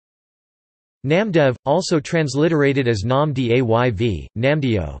Namdev, also transliterated as Namdev,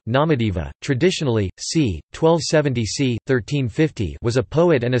 Namdeo, Namadeva, traditionally, c. 1270–1350 was a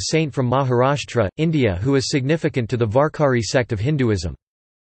poet and a saint from Maharashtra, India who is significant to the Varkari sect of Hinduism.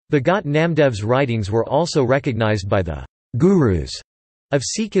 Bhagat Namdev's writings were also recognized by the Gurus of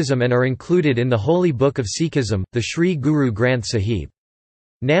Sikhism and are included in the holy book of Sikhism, the Sri Guru Granth Sahib.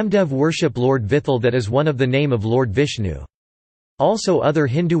 Namdev worship Lord Vithal, that is one of the name of Lord Vishnu. Also other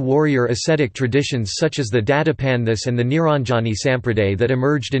Hindu warrior ascetic traditions such as the Dadapanthas and the Niranjani Sampraday that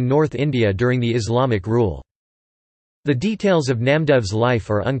emerged in North India during the Islamic rule. The details of Namdev's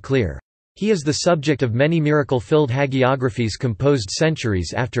life are unclear. He is the subject of many miracle-filled hagiographies composed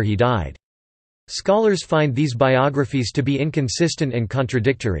centuries after he died. Scholars find these biographies to be inconsistent and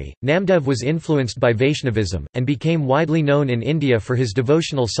contradictory. Namdev was influenced by Vaishnavism, and became widely known in India for his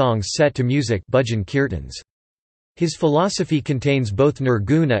devotional songs set to music, bhajan kirtans. His philosophy contains both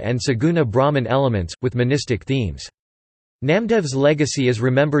nirguna and saguna Brahman elements, with monistic themes. Namdev's legacy is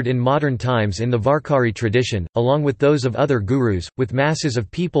remembered in modern times in the Varkari tradition, along with those of other gurus, with masses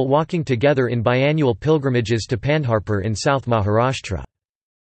of people walking together in biannual pilgrimages to Pandharpur in South Maharashtra.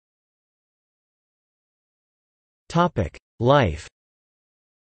 Life.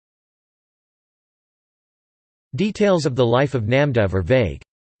 Details of the life of Namdev are vague.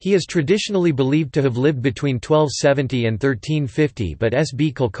 He is traditionally believed to have lived between 1270 and 1350, but S.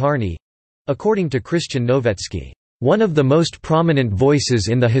 B. Kulkarni—according to Christian Novetsky, one of the most prominent voices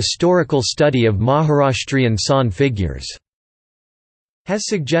in the historical study of Maharashtrian San figures, has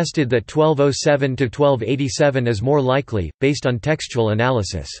suggested that 1207 to 1287 is more likely, based on textual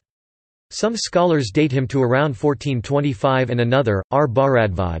analysis. Some scholars date him to around 1425 and another, R.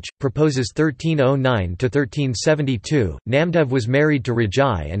 Bharadvaj, proposes 1309 to 1372. Namdev was married to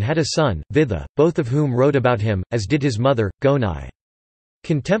Rajai and had a son, Vidha, both of whom wrote about him, as did his mother, Gonai.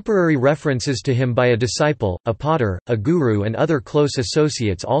 Contemporary references to him by a disciple, a potter, a guru and other close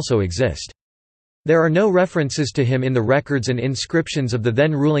associates also exist. There are no references to him in the records and inscriptions of the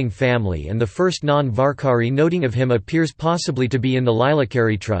then ruling family, and the first non-Varkari noting of him appears possibly to be in the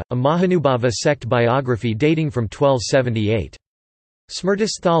Lilakaritra, a Mahanubhava sect biography dating from 1278.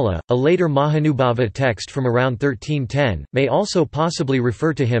 Smrtisthala, a later Mahanubhava text from around 1310, may also possibly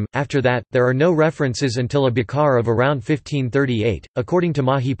refer to him. After that, there are no references until a Bakar of around 1538. According to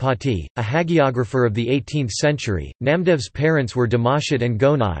Mahipati, a hagiographer of the 18th century, Namdev's parents were Damashat and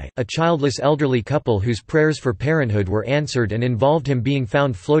Gonai, a childless elderly couple whose prayers for parenthood were answered and involved him being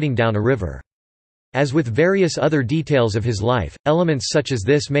found floating down a river. As with various other details of his life, elements such as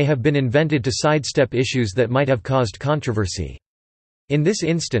this may have been invented to sidestep issues that might have caused controversy. In this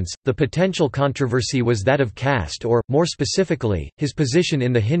instance, the potential controversy was that of caste or, more specifically, his position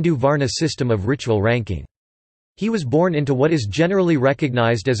in the Hindu Varna system of ritual ranking. He was born into what is generally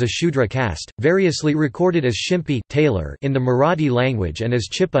recognized as a Shudra caste, variously recorded as Shimpi tailor in the Marathi language and as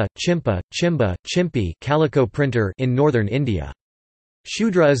Chippa, Chimpa, Chimba, Chimpi calico printer in northern India.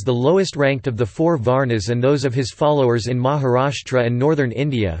 Shudra is the lowest ranked of the four Varnas, and those of his followers in Maharashtra and northern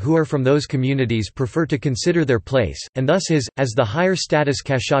India who are from those communities prefer to consider their place, and thus his, as the higher status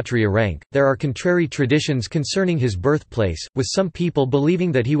Kshatriya rank. There are contrary traditions concerning his birthplace, with some people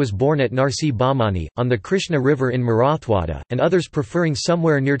believing that he was born at Narsi Bamani, on the Krishna River in Marathwada, and others preferring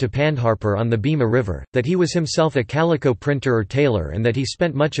somewhere near to Pandharpur on the Bhima River, that he was himself a calico printer or tailor and that he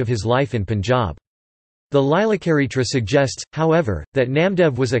spent much of his life in Punjab. The Lilakaritra suggests, however, that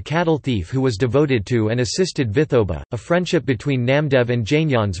Namdev was a cattle thief who was devoted to and assisted Vithoba. A friendship between Namdev and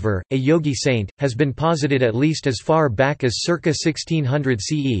Jnanasvar, a yogi saint, has been posited at least as far back as circa 1600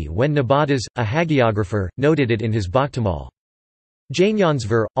 CE when Nabadas, a hagiographer, noted it in his Bhaktamal.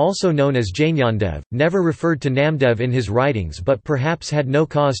 Jnanasvar, also known as Jnandev, never referred to Namdev in his writings but perhaps had no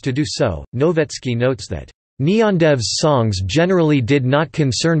cause to do so. Novetsky notes that Jnandev's songs generally did not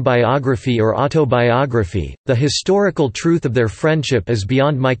concern biography or autobiography. The historical truth of their friendship is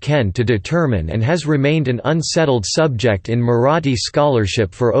beyond my ken to determine and has remained an unsettled subject in Marathi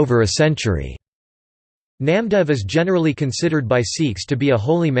scholarship for over a century. Namdev is generally considered by Sikhs to be a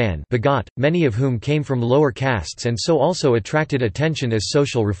holy man, Bhagat, many of whom came from lower castes and so also attracted attention as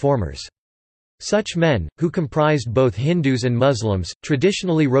social reformers. Such men, who comprised both Hindus and Muslims,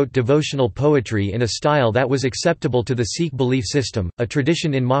 traditionally wrote devotional poetry in a style that was acceptable to the Sikh belief system. A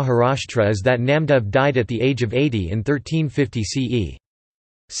tradition in Maharashtra is that Namdev died at the age of 80 in 1350 CE.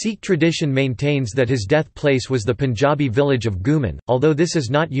 Sikh tradition maintains that his death place was the Punjabi village of Guman, although this is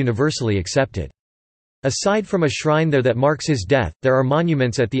not universally accepted. Aside from a shrine there that marks his death, there are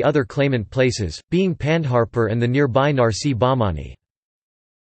monuments at the other claimant places, being Pandharpur and the nearby Narsi Bamani.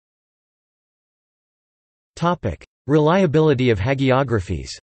 Reliability of hagiographies.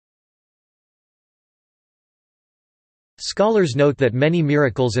 Scholars note that many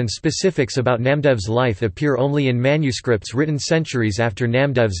miracles and specifics about Namdev's life appear only in manuscripts written centuries after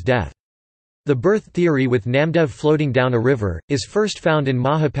Namdev's death. The birth theory with Namdev floating down a river, is first found in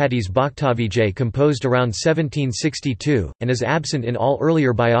Mahapati's Bhaktavijay composed around 1762, and is absent in all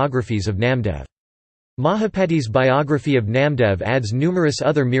earlier biographies of Namdev. Mahapati's biography of Namdev adds numerous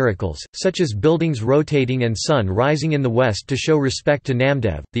other miracles, such as buildings rotating and sun rising in the west to show respect to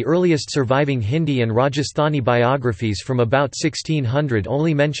Namdev. The earliest surviving Hindi and Rajasthani biographies from about 1600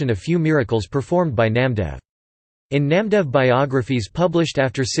 only mention a few miracles performed by Namdev. In Namdev biographies published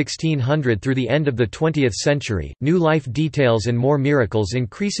after 1600 through the end of the 20th century, new life details and more miracles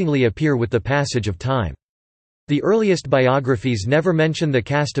increasingly appear with the passage of time. The earliest biographies never mention the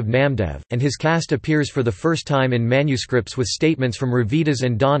caste of Namdev, and his caste appears for the first time in manuscripts with statements from Ravidas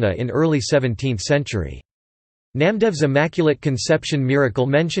and Dana in early 17th century. Namdev's Immaculate Conception miracle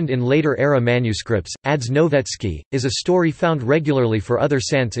mentioned in later era manuscripts, adds Novetsky, is a story found regularly for other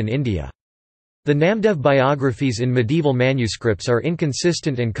saints in India. The Namdev biographies in medieval manuscripts are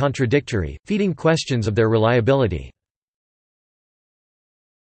inconsistent and contradictory, feeding questions of their reliability.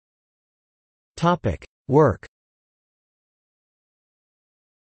 Work.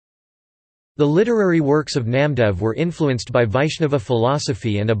 The literary works of Namdev were influenced by Vaishnava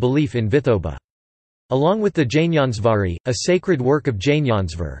philosophy and a belief in Vithoba. Along with the Jnanansvari, a sacred work of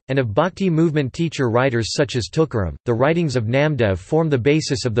Jnanansvar, and of Bhakti movement teacher-writers such as Tukaram, the writings of Namdev form the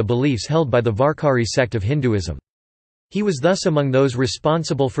basis of the beliefs held by the Varkari sect of Hinduism. He was thus among those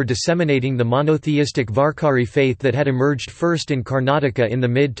responsible for disseminating the monotheistic Varkari faith that had emerged first in Karnataka in the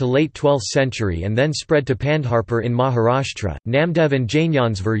mid to late 12th century and then spread to Pandharpur in Maharashtra. Namdev and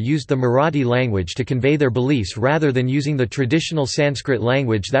Jnanansvar used the Marathi language to convey their beliefs rather than using the traditional Sanskrit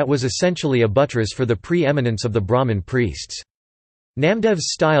language that was essentially a buttress for the pre-eminence of the Brahmin priests.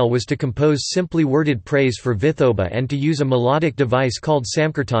 Namdev's style was to compose simply worded praise for Vithoba and to use a melodic device called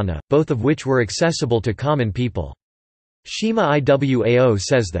Samkirtana, both of which were accessible to common people. Shima Iwao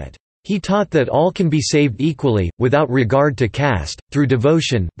says that, "He taught that all can be saved equally, without regard to caste, through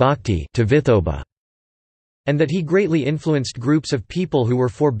devotion bhakti to Vithoba," and that he greatly influenced groups of people who were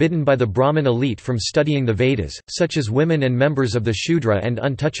forbidden by the Brahmin elite from studying the Vedas, such as women and members of the Shudra and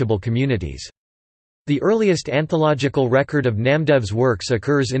untouchable communities. The earliest anthological record of Namdev's works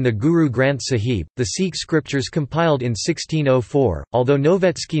occurs in the Guru Granth Sahib, the Sikh scriptures compiled in 1604, although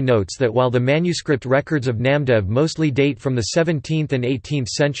Novetsky notes that while the manuscript records of Namdev mostly date from the 17th and 18th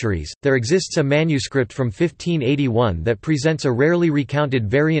centuries, there exists a manuscript from 1581 that presents a rarely recounted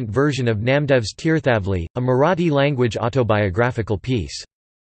variant version of Namdev's Tirthavali, a Marathi-language autobiographical piece.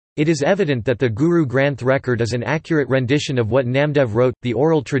 It is evident that the Guru Granth record is an accurate rendition of what Namdev wrote. The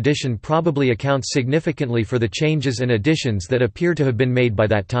oral tradition probably accounts significantly for the changes and additions that appear to have been made by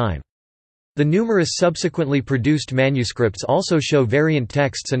that time. The numerous subsequently produced manuscripts also show variant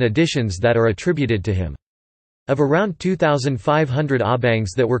texts and additions that are attributed to him. Of around 2,500 abhangs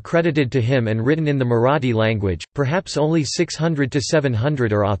that were credited to him and written in the Marathi language, perhaps only 600 to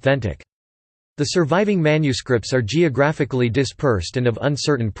 700 are authentic. The surviving manuscripts are geographically dispersed and of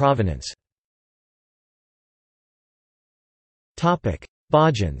uncertain provenance.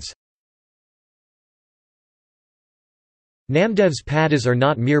 Bhajans. Namdev's padas are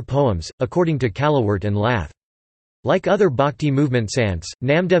not mere poems, according to Kalawurt and Lath. Like other bhakti movement saints,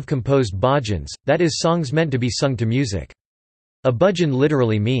 Namdev composed bhajans, that is songs meant to be sung to music. A bhajan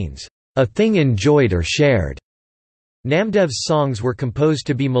literally means, a thing enjoyed or shared. Namdev's songs were composed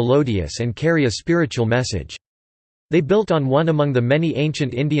to be melodious and carry a spiritual message. They built on one among the many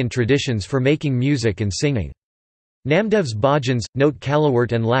ancient Indian traditions for making music and singing. Namdev's bhajans, note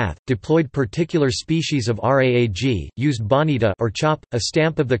Kalawurt and Lath, deployed particular species of raag, used bonita or chop, a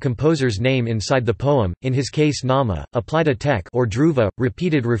stamp of the composer's name inside the poem, in his case nama, applied a tek or dhruva,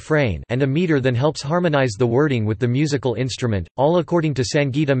 repeated refrain, and a meter then helps harmonize the wording with the musical instrument, all according to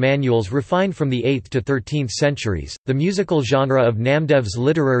Sangita manuals refined from the 8th to 13th centuries. The musical genre of Namdev's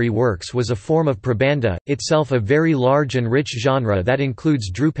literary works was a form of prabandha, itself a very large and rich genre that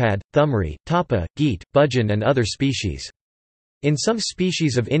includes drupad, thumri, tapa, geet, bhajan and other species. In some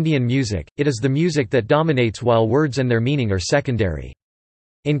species of Indian music, it is the music that dominates while words and their meaning are secondary.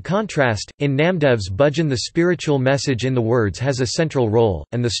 In contrast, in Namdev's bhajan the spiritual message in the words has a central role,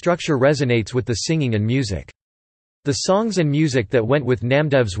 and the structure resonates with the singing and music. The songs and music that went with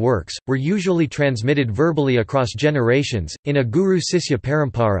Namdev's works, were usually transmitted verbally across generations, in a guru-sisya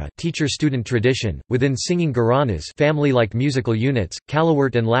parampara teacher-student tradition, within singing gharanas family-like musical units.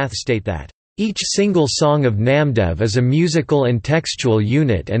 Kalawurt and Lath state that each single song of Namdev is a musical and textual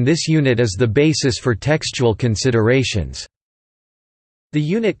unit and this unit is the basis for textual considerations. The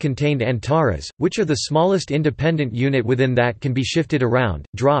unit contained antaras, which are the smallest independent unit within that can be shifted around,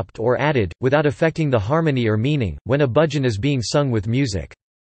 dropped or added, without affecting the harmony or meaning, when a bhajan is being sung with music.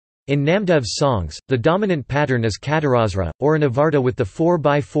 In Namdev's songs, the dominant pattern is katarasra, or an avarta with the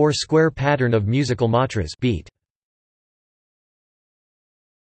 4x4 square pattern of musical matras beat.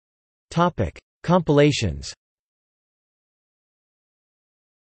 Compilations.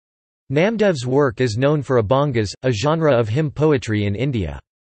 Namdev's work is known for abhangas, a genre of hymn poetry in India.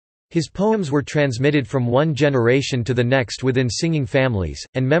 His poems were transmitted from one generation to the next within singing families,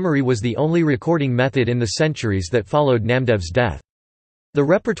 and memory was the only recording method in the centuries that followed Namdev's death. The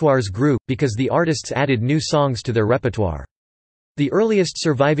repertoires grew, because the artists added new songs to their repertoire. The earliest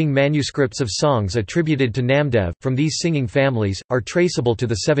surviving manuscripts of songs attributed to Namdev, from these singing families, are traceable to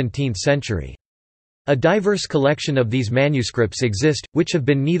the 17th century. A diverse collection of these manuscripts exist, which have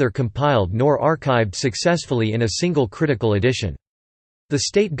been neither compiled nor archived successfully in a single critical edition. The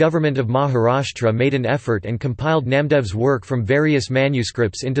state government of Maharashtra made an effort and compiled Namdev's work from various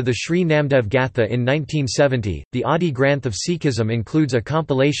manuscripts into the Sri Namdev Gatha in 1970. The Adi Granth of Sikhism includes a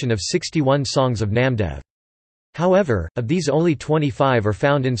compilation of 61 songs of Namdev. However, of these only 25 are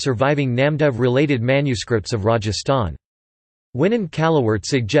found in surviving Namdev-related manuscripts of Rajasthan. Winand Kalawart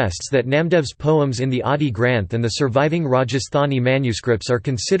suggests that Namdev's poems in the Adi Granth and the surviving Rajasthani manuscripts are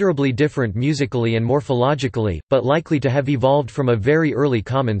considerably different musically and morphologically, but likely to have evolved from a very early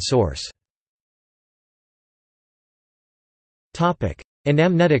common source.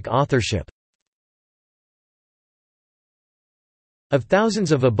 Anamnetic authorship. Of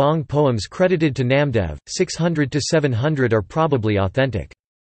thousands of Abhang poems credited to Namdev, 600 to 700 are probably authentic.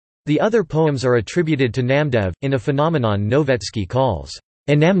 The other poems are attributed to Namdev, in a phenomenon Novetsky calls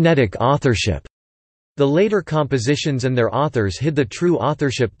anamnetic authorship. The later compositions and their authors hid the true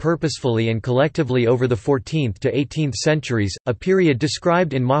authorship purposefully and collectively over the 14th to 18th centuries, a period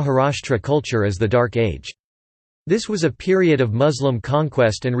described in Maharashtra culture as the Dark Age. This was a period of Muslim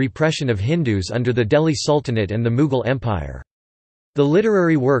conquest and repression of Hindus under the Delhi Sultanate and the Mughal Empire. The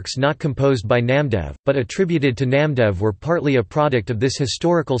literary works not composed by Namdev, but attributed to Namdev were partly a product of this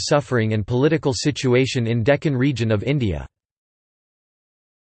historical suffering and political situation in Deccan region of India.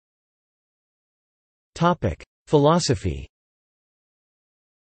 Philosophy.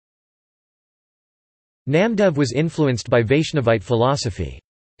 Namdev was influenced by Vaishnavite philosophy.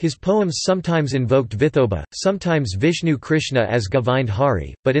 His poems sometimes invoked Vithoba, sometimes Vishnu Krishna as Govind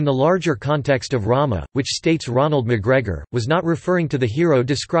Hari, but in the larger context of Rama, which states Ronald McGregor, was not referring to the hero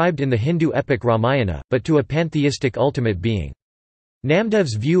described in the Hindu epic Ramayana, but to a pantheistic ultimate being.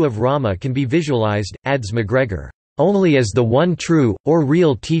 Namdev's view of Rama can be visualized, adds McGregor, only as the one true, or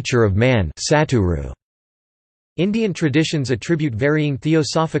real teacher of man Satguru. Indian traditions attribute varying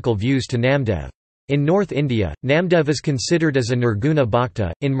theosophical views to Namdev. In North India, Namdev is considered as a Nirguna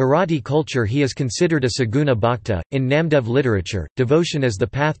Bhakta, in Marathi culture he is considered a Saguna Bhakta, in Namdev literature, devotion as the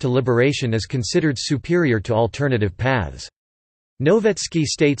path to liberation is considered superior to alternative paths. Novetsky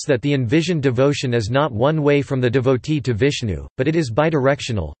states that the envisioned devotion is not one way from the devotee to Vishnu, but it is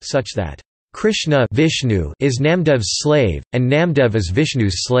bidirectional, such that, Krishna Vishnu is Namdev's slave, and Namdev is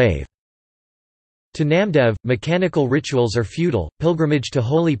Vishnu's slave. To Namdev, mechanical rituals are futile, pilgrimage to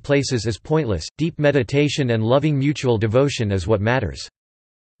holy places is pointless, deep meditation and loving mutual devotion is what matters.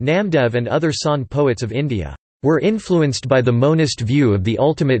 Namdev and other Sant poets of India were influenced by the monist view of the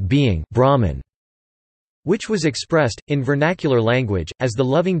ultimate being Brahman, which was expressed, in vernacular language, as the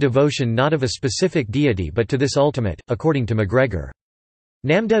loving devotion not of a specific deity but to this ultimate, according to McGregor.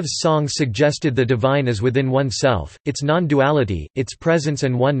 Namdev's songs suggested the divine as within oneself, its non-duality, its presence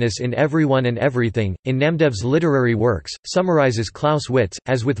and oneness in everyone and everything. In Namdev's literary works, summarizes Klaus Witz,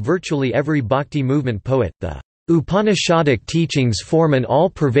 as with virtually every bhakti movement poet, the Upanishadic teachings form an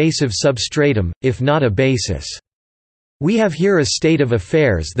all-pervasive substratum, if not a basis. We have here a state of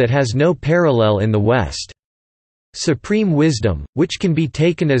affairs that has no parallel in the West. Supreme wisdom, which can be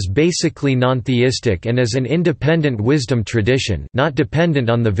taken as basically non-theistic and as an independent wisdom tradition not dependent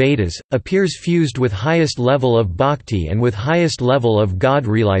on the Vedas, appears fused with highest level of bhakti and with highest level of God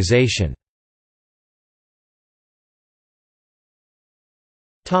realization.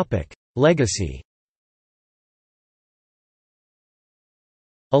 Legacy.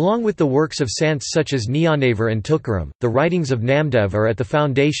 Along with the works of sants such as Jnanavar and Tukaram, the writings of Namdev are at the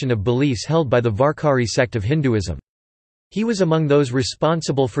foundation of beliefs held by the Varkari sect of Hinduism. He was among those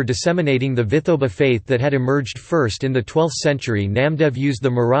responsible for disseminating the Vithoba faith that had emerged first in the 12th century. Namdev used the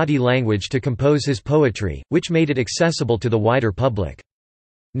Marathi language to compose his poetry, which made it accessible to the wider public.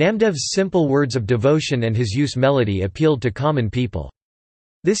 Namdev's simple words of devotion and his use melody appealed to common people.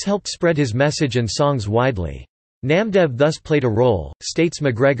 This helped spread his message and songs widely. Namdev thus played a role, states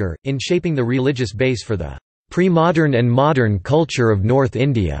MacGregor, in shaping the religious base for the pre-modern and modern culture of North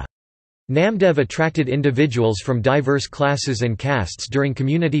India. Namdev attracted individuals from diverse classes and castes during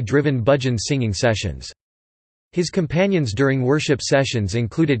community-driven bhajan singing sessions. His companions during worship sessions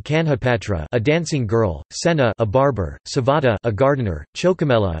included Kanhapatra, a dancing girl; Sena, a barber; Savata, a gardener;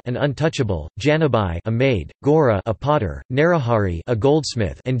 Chokamela, an untouchable; Janabai, a maid; Gora, a potter; Narahari, a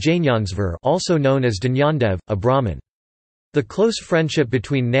goldsmith; and Jainyansvar, also known as Danyandev, a Brahmin. The close friendship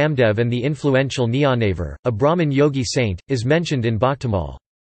between Namdev and the influential Nyanavar, a Brahmin yogi saint, is mentioned in Bhaktamal.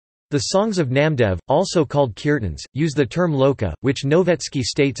 The songs of Namdev, also called kirtans, use the term loka, which Novetsky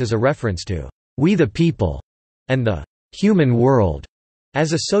states as a reference to "we the people" and the human world.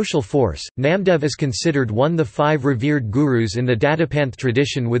 As a social force, Namdev is considered one of the 5 revered gurus in the Dadapanth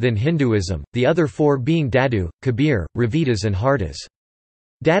tradition within Hinduism, the other 4 being Dadu, Kabir, Ravidas and Hardas.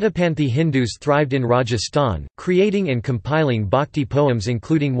 Dadapanthi Hindus thrived in Rajasthan, creating and compiling bhakti poems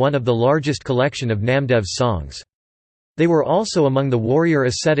including one of the largest collection of Namdev's songs. They were also among the warrior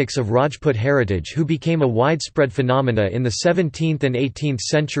ascetics of Rajput heritage who became a widespread phenomena in the 17th and 18th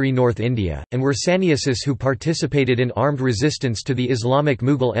century North India, and were sannyasis who participated in armed resistance to the Islamic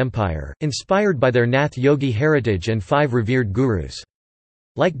Mughal Empire, inspired by their Nath Yogi heritage and 5 revered gurus.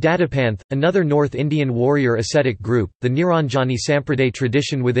 Like Dadapanth, another North Indian warrior ascetic group, the Niranjani Sampraday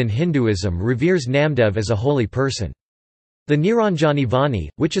tradition within Hinduism reveres Namdev as a holy person. The Niranjani Vani,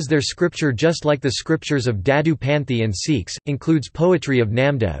 which is their scripture just like the scriptures of Dadu Panthi and Sikhs, includes poetry of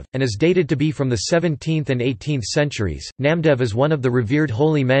Namdev, and is dated to be from the 17th and 18th centuries. Namdev is one of the revered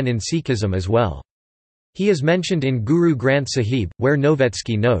holy men in Sikhism as well. He is mentioned in Guru Granth Sahib, where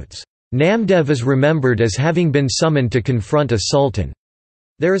Novetsky notes, "Namdev is remembered as having been summoned to confront a sultan."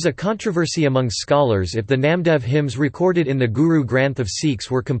 There is a controversy among scholars if the Namdev hymns recorded in the Guru Granth of Sikhs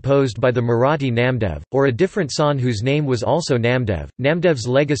were composed by the Marathi Namdev, or a different son whose name was also Namdev. Namdev's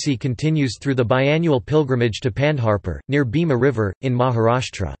legacy continues through the biannual pilgrimage to Pandharpur, near Bhima River, in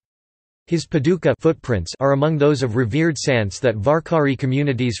Maharashtra. His paduka footprints are among those of revered sants that Varkari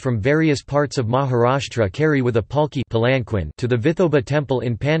communities from various parts of Maharashtra carry with a palki palanquin to the Vithoba temple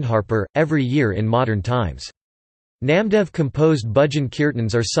in Pandharpur, every year in modern times. Namdev composed bhajan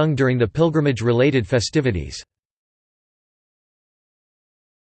kirtans are sung during the pilgrimage-related festivities.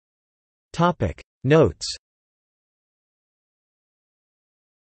 Notes.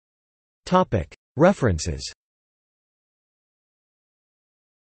 References.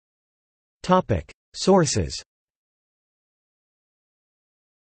 Sources.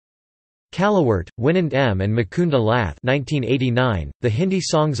 Kalawart, Winand M. and Mukunda Lath 1989, The Hindi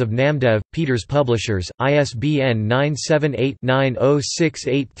Songs of Namdev, Peters Publishers, ISBN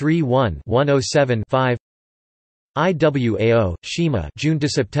 978-906831-107-5 IWAO, Shima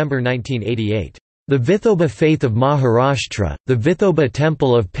June–September 1988. The Vithoba Faith of Maharashtra, the Vithoba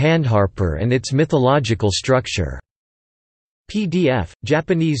Temple of Pandharpur and its Mythological Structure. PDF,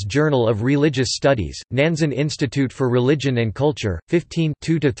 Japanese Journal of Religious Studies, Nanzan Institute for Religion and Culture, 15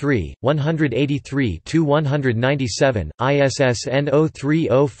 2–3, 183–197, ISSN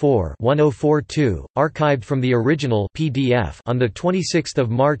 0304-1042, archived from the original PDF on 26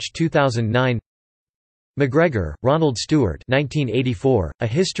 March 2009. MacGregor, Ronald Stewart 1984, A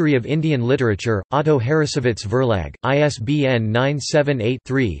History of Indian Literature, Otto Harrassowitz Verlag, ISBN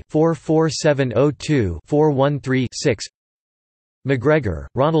 978-3-44702-413-6. MacGregor,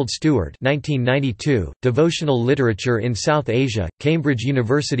 Ronald Stewart 1992, Devotional Literature in South Asia, Cambridge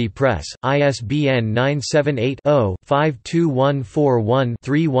University Press, ISBN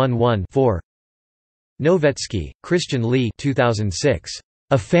 978-0-52141-311-4. Novetsky, Christian Lee 2006.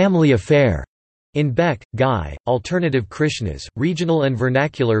 A Family Affair. In Beck, Guy, Alternative Krishnas, Regional and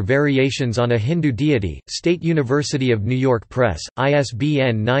Vernacular Variations on a Hindu Deity, State University of New York Press,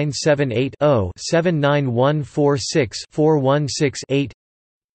 ISBN 978-0-79146-416-8.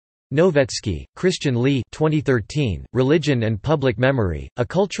 Novetsky, Christian Lee 2013, Religion and Public Memory, A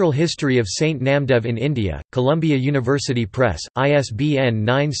Cultural History of Saint Namdev in India, Columbia University Press, ISBN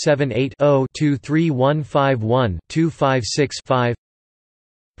 978-0-23151-256-5.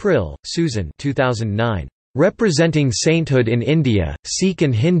 Prill, Susan 2009. Representing Sainthood in India, Sikh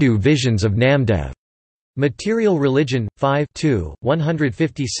and Hindu Visions of Namdev. Material Religion, 5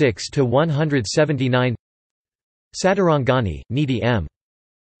 156–179. Satarangani, Nidhi M.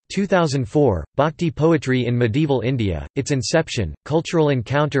 2004, Bhakti Poetry in Medieval India, Its Inception, Cultural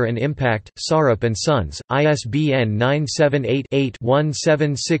Encounter and Impact, Sarup and Sons, ISBN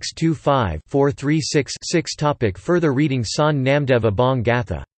 978-8-17625-436-6. Further reading San Namdev Abang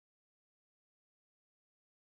Gatha